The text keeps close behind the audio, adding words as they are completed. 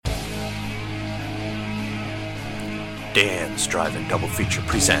Dan's Drive-In Double Feature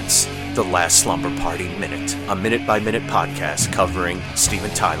presents The Last Slumber Party Minute, a minute-by-minute podcast covering Steven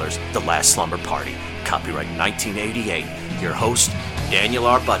Tyler's The Last Slumber Party, copyright 1988. Your host, Daniel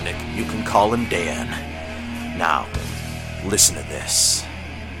R. Budnick. You can call him Dan. Now, listen to this.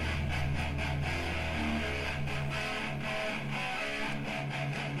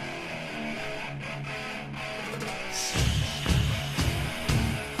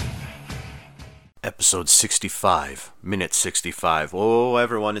 Episode 65, minute 65. Oh,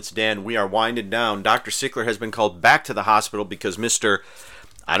 everyone, it's Dan. We are winding down. Dr. Sickler has been called back to the hospital because Mr.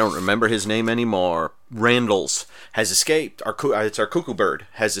 I don't remember his name anymore. Randalls has escaped. It's our cuckoo bird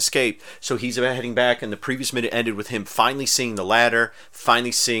has escaped. So he's heading back, and the previous minute ended with him finally seeing the ladder,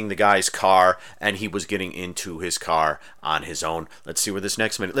 finally seeing the guy's car, and he was getting into his car on his own. Let's see where this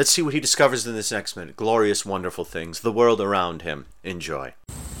next minute. Let's see what he discovers in this next minute. Glorious, wonderful things. The world around him. Enjoy.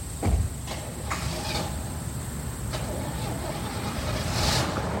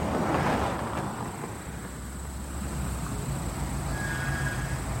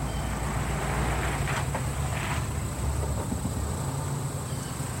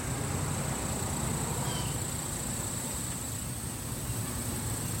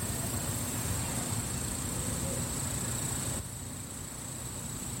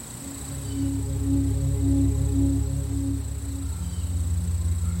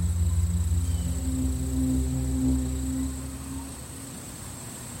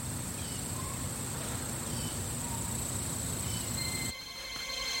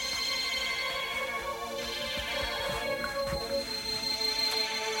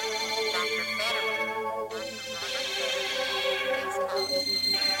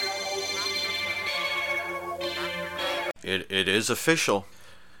 It is official.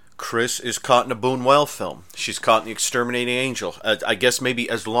 Chris is caught in a Boone Well film. She's caught in The Exterminating Angel. I guess maybe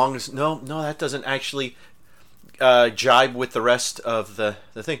as long as... No, that doesn't actually jibe with the rest of the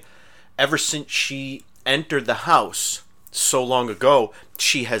thing. Ever since she entered the house so long ago,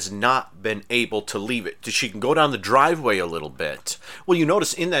 she has not been able to leave it. She can go down the driveway a little bit. Well, you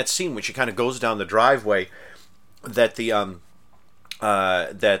notice in that scene when she kind of goes down the driveway that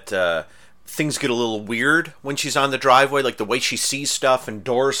things get a little weird when she's on the driveway, like the way she sees stuff and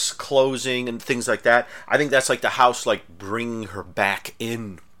doors closing and things like that. I think that's like the house like bringing her back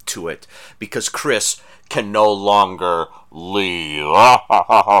into it because Chris can no longer leave. Oh,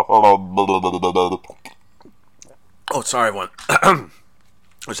 sorry, everyone. I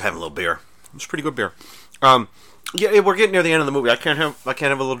was having a little beer. It was pretty good beer. Yeah, we're getting near the end of the movie. I can't have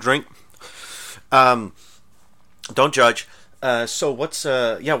a little drink. Don't judge. So what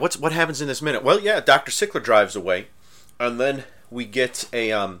happens in this minute? Well, yeah, Dr. Sickler drives away, and then we get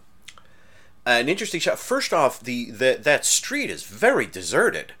an interesting shot. First off, that street is very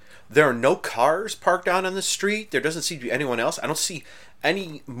deserted. There are no cars parked out on the street. There doesn't seem to be anyone else. I don't see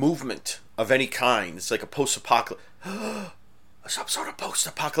any movement of any kind. It's like a post-apocalyptic. Some sort of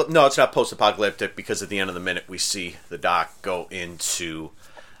post-apocalyptic. No, it's not post-apocalyptic because at the end of the minute we see the doc go into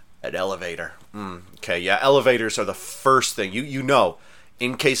an elevator. Okay, yeah, elevators are the first thing. You know,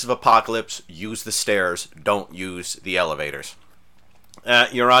 in case of apocalypse, use the stairs. Don't use the elevators.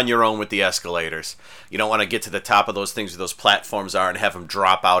 You're on your own with the escalators. You don't want to get to the top of those things where those platforms are and have them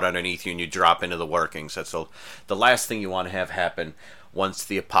drop out underneath you and you drop into the workings. That's the last thing you want to have happen once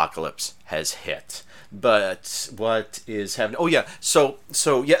the apocalypse has hit. But what is happening? Oh yeah, so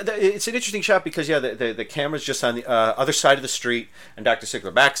yeah, it's an interesting shot because yeah, the camera's just on the other side of the street, and Dr.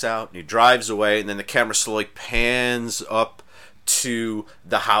 Sickler backs out and he drives away, and then the camera slowly pans up to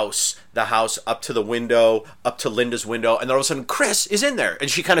the house up to the window, up to Linda's window, and then all of a sudden Chris is in there,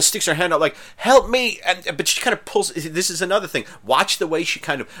 and she kind of sticks her hand out like, help me, but she kind of pulls. This is another thing. Watch the way she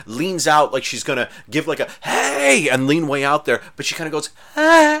kind of leans out like she's gonna give like a hey and lean way out there, but she kind of goes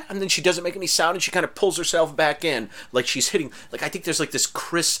ah, and then she doesn't make any sound, and she kind of pulls herself back in like she's hitting, like I think there's like this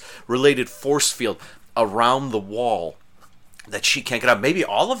Chris related force field around the wall that she can't get out. Maybe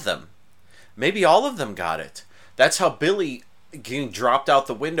all of them got it. That's how Billy getting dropped out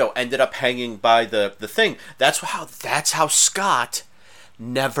the window ended up hanging by the thing. That's how Scott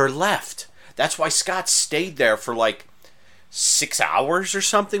never left. That's why Scott stayed there for like 6 hours or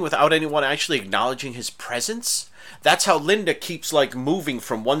something without anyone actually acknowledging his presence. That's how Linda keeps like moving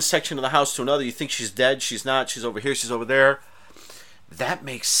from one section of the house to another. You think she's dead, she's not, she's over here, she's over there. That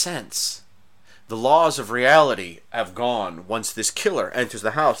makes sense. The laws of reality have gone once this killer enters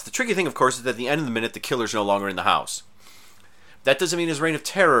the house. The tricky thing, of course, is that at the end of the minute, the killer's no longer in the house. That doesn't mean his reign of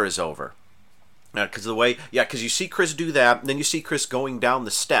terror is over. Because the way, because you see Chris do that, and then you see Chris going down the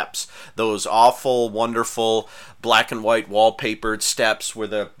steps, those awful, wonderful black and white wallpapered steps where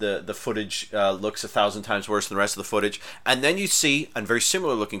the footage looks 1,000 times worse than the rest of the footage, and then you see, on very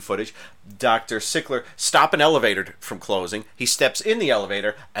similar looking footage, Dr. Sickler stop an elevator from closing. He steps in the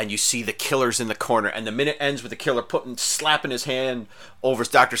elevator, and you see the killer's in the corner, and the minute ends with the killer slapping his hand over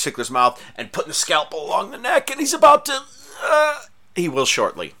Dr. Sickler's mouth and putting the scalpel along the neck, and he's about to, he will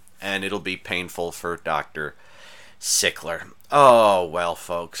shortly. And it'll be painful for Dr. Sickler. Oh, well,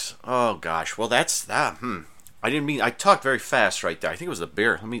 folks. Oh, gosh. Well, that's that. I talked very fast right there. I think it was the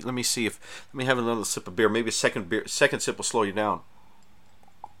beer. Let me see let me have another sip of beer. Maybe a second sip will slow you down.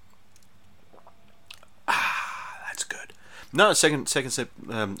 That's good. No, second sip,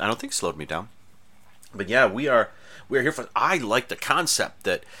 I don't think slowed me down. But yeah, we're here for, I like the concept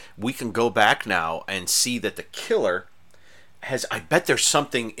that we can go back now and see that the killer I bet there's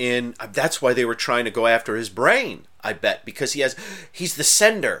something in, that's why they were trying to go after his brain, I bet, because he's the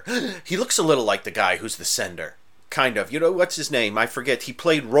sender. He looks a little like the guy who's the sender, kind of. You know, what's his name? I forget. He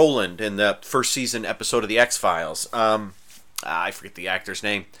played Roland in the first season episode of The X-Files. I forget the actor's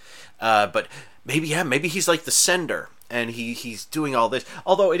name. But maybe he's like the sender, and he's doing all this.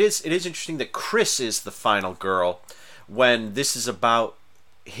 Although it is interesting that Chris is the final girl when this is about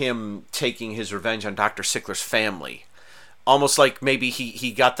him taking his revenge on Dr. Sickler's family. Almost like maybe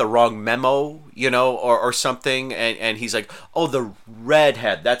he got the wrong memo, you know, or something, and he's like, oh, the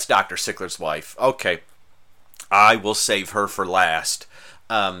redhead, that's Dr. Sickler's wife. Okay, I will save her for last.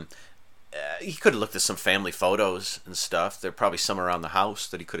 He could have looked at some family photos and stuff. There are probably some around the house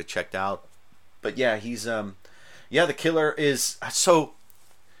that he could have checked out. But yeah, he's, the killer is, so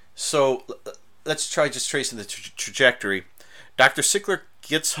let's try just tracing the trajectory. Dr. Sickler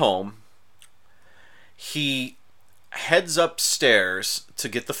gets home. He heads upstairs to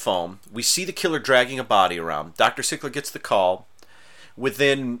get the phone. We see the killer dragging a body around. Dr. Sickler gets the call.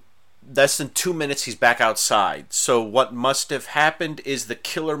 Within less than 2 minutes, he's back outside. So what must have happened is the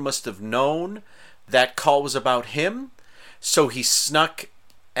killer must have known that call was about him. So he snuck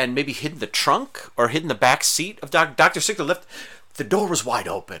and maybe hid in the trunk or hid in the back seat of Dr. Sickler. Left. The door was wide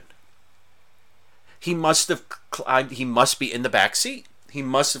open. He must have climbed. He must be in the back seat. He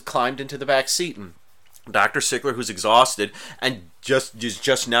must have climbed into the back seat, and Dr. Sickler, who's exhausted and is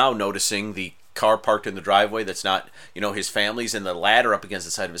just now noticing the car parked in the driveway that's not, his family's, and the ladder up against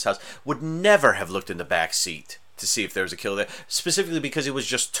the side of his house, would never have looked in the back seat to see if there was a killer there, specifically because he was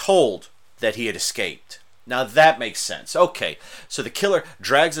just told that he had escaped. Now that makes sense. Okay, so the killer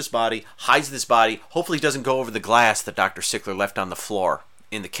drags this body, hides this body, hopefully he doesn't go over the glass that Dr. Sickler left on the floor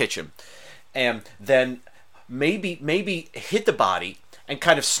in the kitchen, and then maybe hit the body and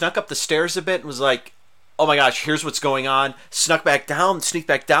kind of snuck up the stairs a bit and was like, oh my gosh, here's what's going on. Sneak back down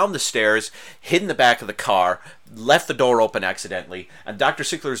the stairs, hid in the back of the car, left the door open accidentally, and Dr.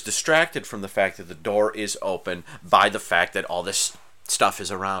 Sickler is distracted from the fact that the door is open by the fact that all this stuff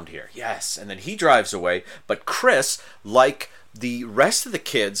is around here. Yes, and then he drives away, but Chris, like the rest of the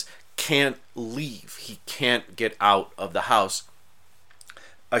kids, can't leave. He can't get out of the house.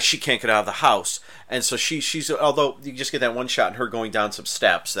 She can't get out of the house, and so she's, although you just get that one shot of her going down some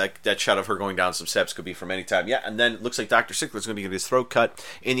steps, that shot of her going down some steps could be from any time. Yeah, and then it looks like Dr. Sickler's going to be getting his throat cut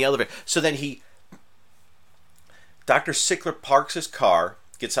in the elevator. So then Dr. Sickler parks his car,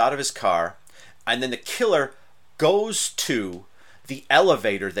 gets out of his car, and then the killer goes to the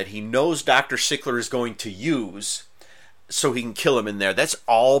elevator that he knows Dr. Sickler is going to use so he can kill him in there. That's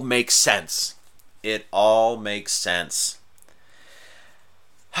all makes sense. It all makes sense.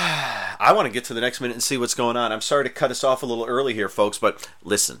 I want to get to the next minute and see what's going on. I'm sorry to cut us off a little early here, folks, but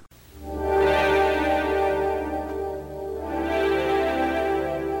listen,